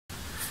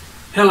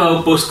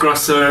Hello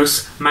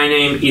Postcrossers, my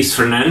name is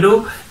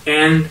Fernando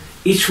and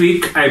each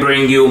week I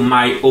bring you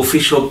my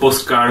official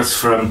postcards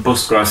from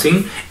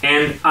Postcrossing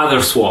and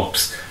other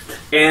swaps.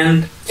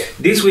 And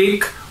this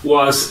week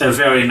was a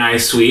very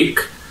nice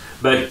week,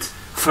 but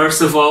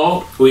first of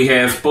all we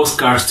have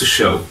postcards to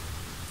show.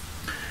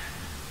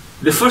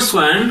 The first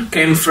one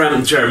came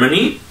from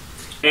Germany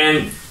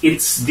and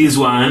it's this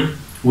one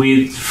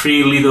with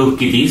 3 little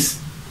kitties,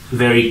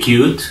 very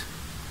cute,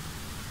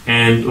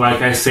 and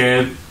like I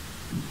said,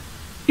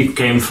 it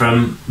came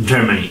from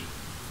Germany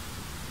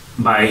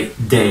by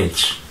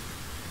Dej.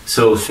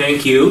 So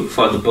thank you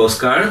for the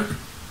postcard.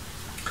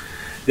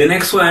 The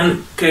next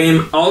one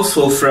came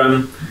also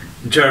from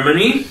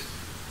Germany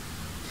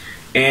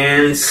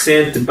and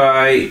sent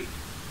by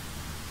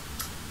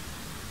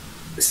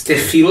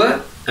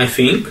Stefila, I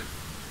think.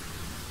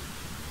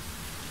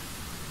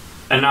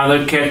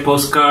 Another cat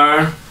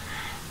postcard,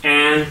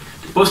 and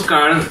the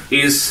postcard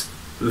is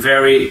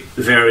very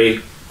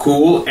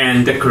cool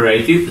and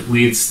decorated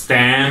with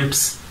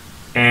stamps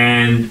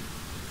and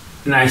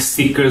nice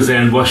stickers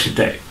and washi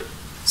tape.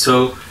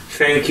 So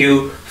thank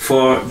you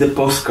for the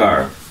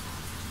postcard.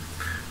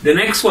 The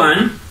next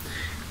one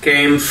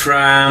came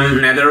from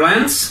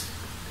Netherlands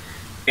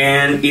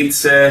and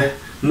it's a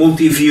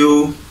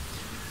multi-view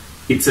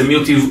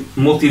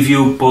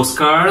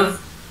postcard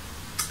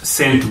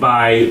sent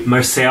by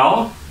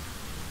Marcel.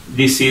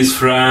 This is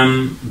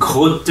from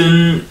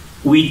Groten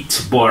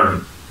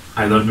Witborn.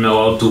 I don't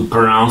know how to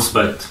pronounce,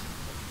 but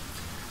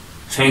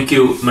thank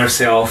you,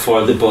 Marcel,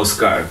 for the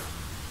postcard.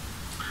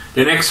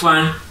 The next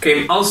one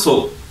came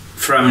also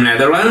from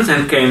Netherlands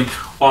and came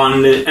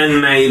on the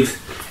unmade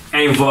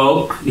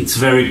envelope. It's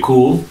very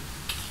cool.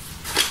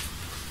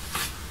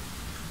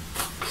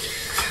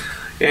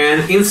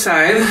 And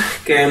inside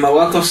came a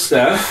lot of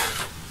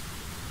stuff.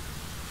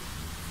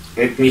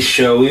 Let me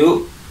show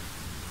you.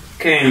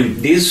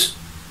 Came these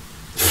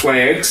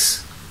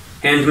flags,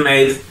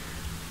 handmade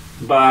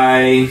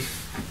by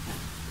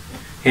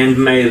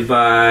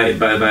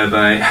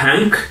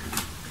Hank.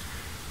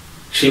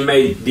 She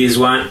made this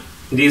one.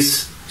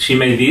 She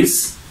made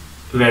this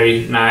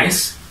very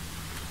nice.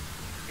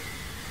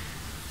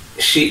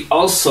 She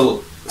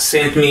also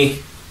sent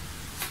me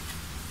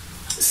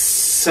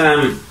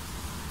some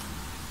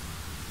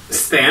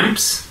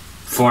stamps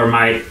for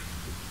my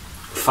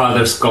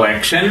father's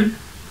collection,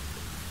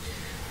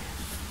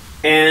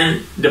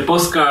 and the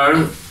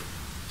postcard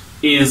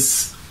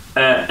is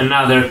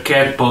another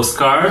cat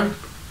postcard,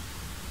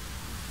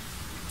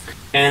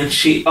 and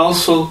she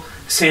also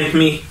sent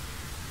me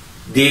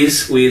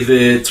this with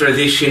the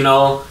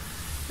traditional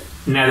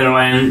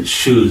Netherlands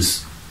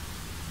shoes.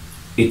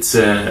 It's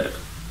a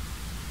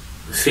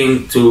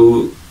thing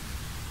to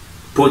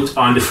put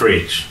on the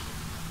fridge.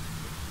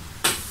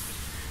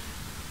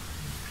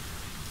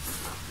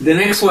 The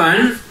next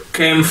one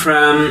came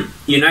from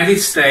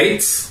United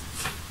States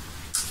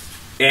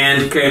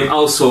and came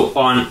also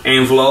on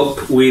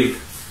envelope with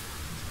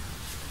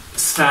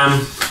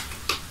some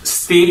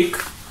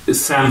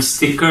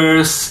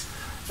stickers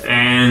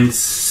and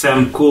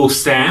some cool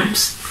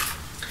stamps,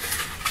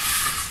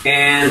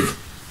 and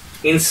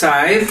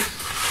inside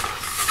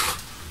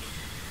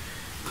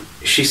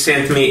she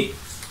sent me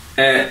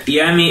a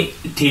yummy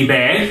tea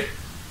bag,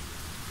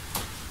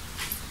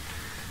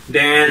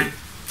 then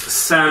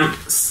some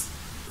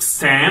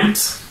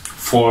stamps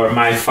for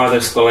my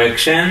father's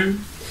collection,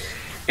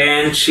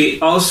 and she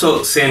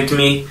also sent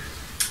me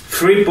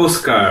 3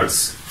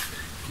 postcards.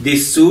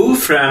 These 2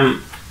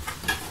 from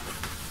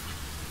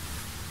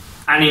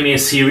anime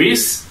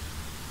series,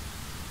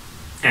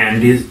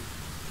 and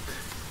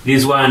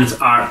these ones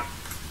are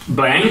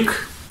blank,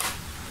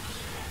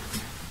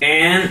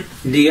 and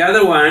the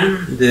other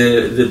one,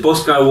 the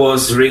postcard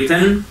was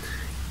written.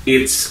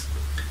 It's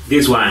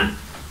this one,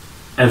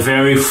 a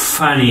very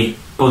funny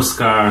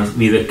postcard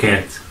with a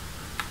cat.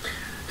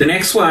 The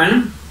next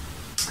one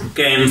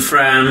came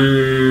from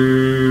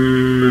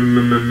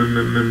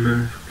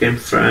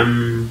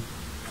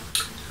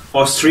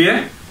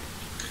Austria,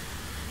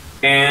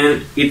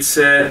 and it's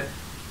a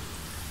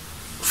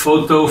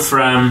photo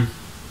from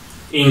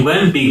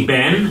England, Big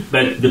Ben,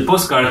 but the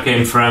postcard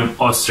came from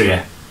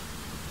Austria.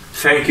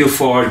 Thank you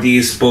for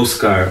this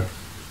postcard.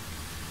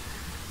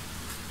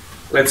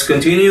 Let's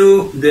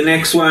continue. The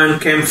next one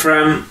came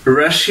from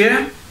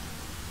Russia.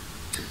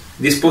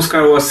 This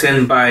postcard was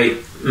sent by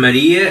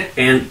Maria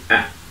and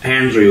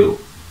Andrew,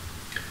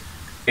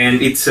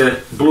 and it's a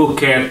blue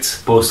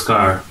cat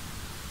postcard.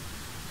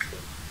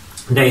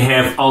 They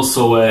have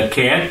also a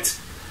cat,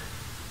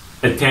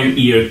 a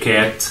 10-year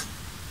cat,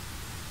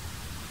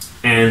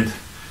 and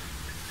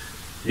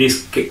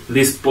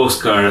this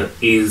postcard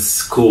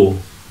is cool.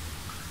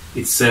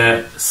 It's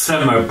a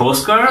summer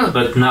postcard,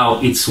 but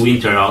now it's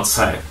winter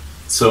outside.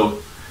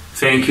 So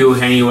thank you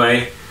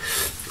anyway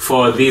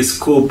for this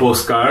cool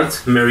postcard,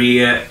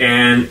 Maria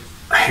and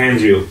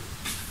Andrew.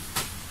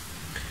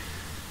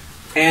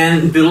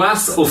 And the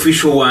last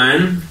official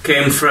one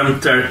came from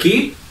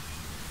Turkey,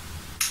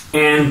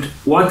 and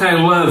what I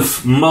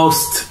love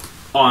most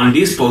on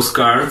this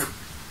postcard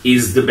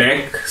is the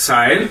back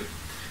side,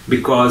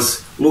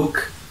 because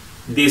look,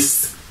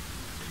 this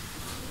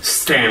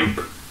stamp,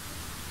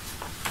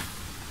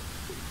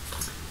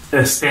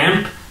 a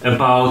stamp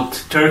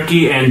about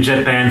Turkey and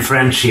Japan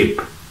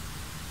friendship.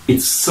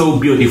 It's so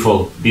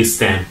beautiful, this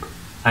stamp.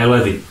 I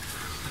love it.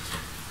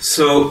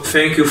 So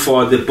thank you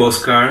for the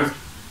postcard.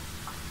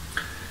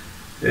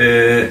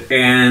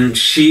 And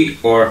she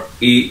or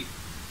he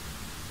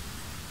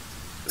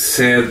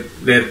said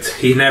that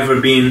he never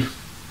been.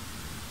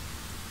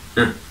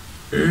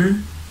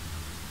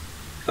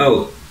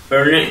 Oh,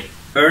 her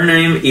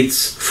name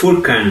is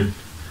Furkan.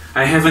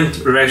 I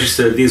haven't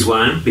registered this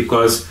one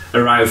because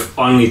arrived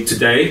only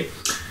today,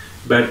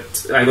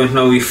 but I don't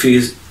know if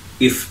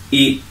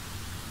he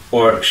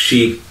or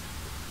she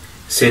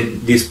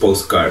sent this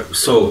postcard.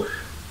 So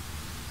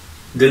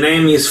the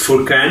name is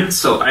Furkan,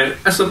 so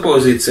I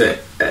suppose it's a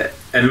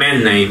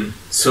man name.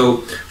 So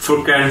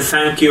Furkan,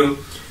 thank you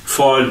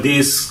for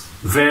this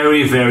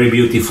very, very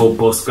beautiful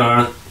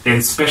postcard, and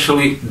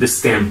especially the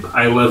stamp.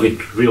 I love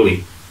it,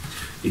 really.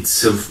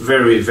 It's a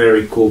very,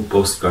 very cool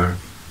postcard.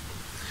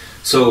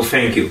 So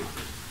thank you.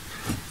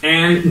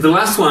 And the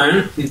last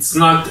one, it's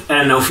not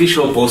an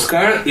official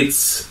postcard,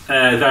 it's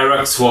a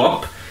direct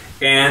swap,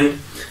 and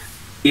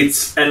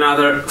it's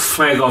another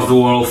flag of the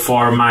world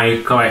for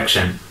my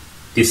collection.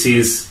 This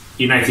is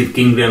United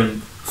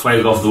Kingdom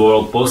flag of the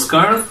world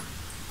postcard,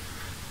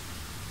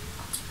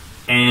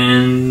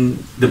 and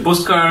the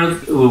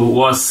postcard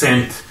was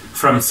sent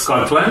from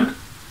Scotland,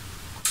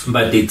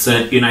 but it's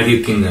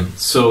United Kingdom.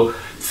 So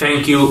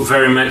thank you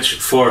very much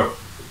for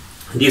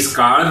this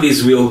card.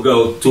 This will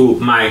go to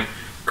my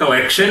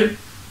collection,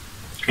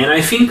 and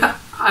I think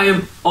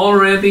I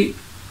already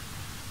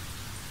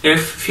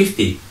have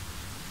 50.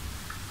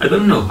 I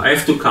don't know, I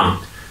have to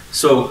count.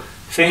 So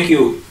thank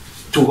you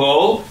to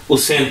all who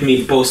sent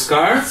me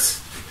postcards.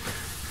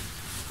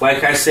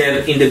 Like I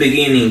said in the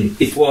beginning,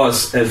 it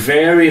was a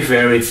very,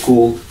 very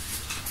cool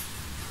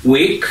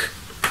week,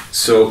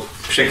 so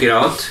check it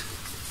out.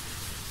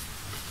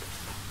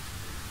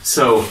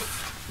 So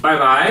bye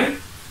bye.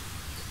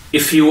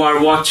 If you are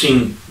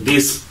watching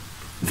this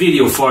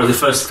video for the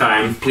first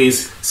time,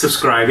 please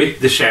subscribe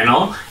the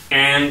channel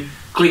and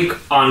click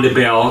on the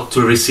bell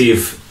to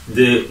receive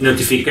the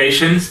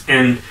notifications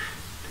and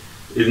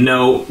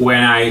know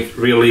when I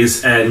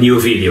release a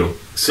new video.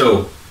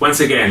 So once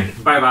again,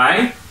 bye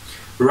bye,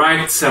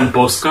 write some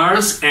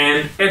postcards,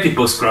 and happy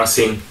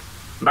postcrossing.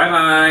 Bye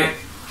bye.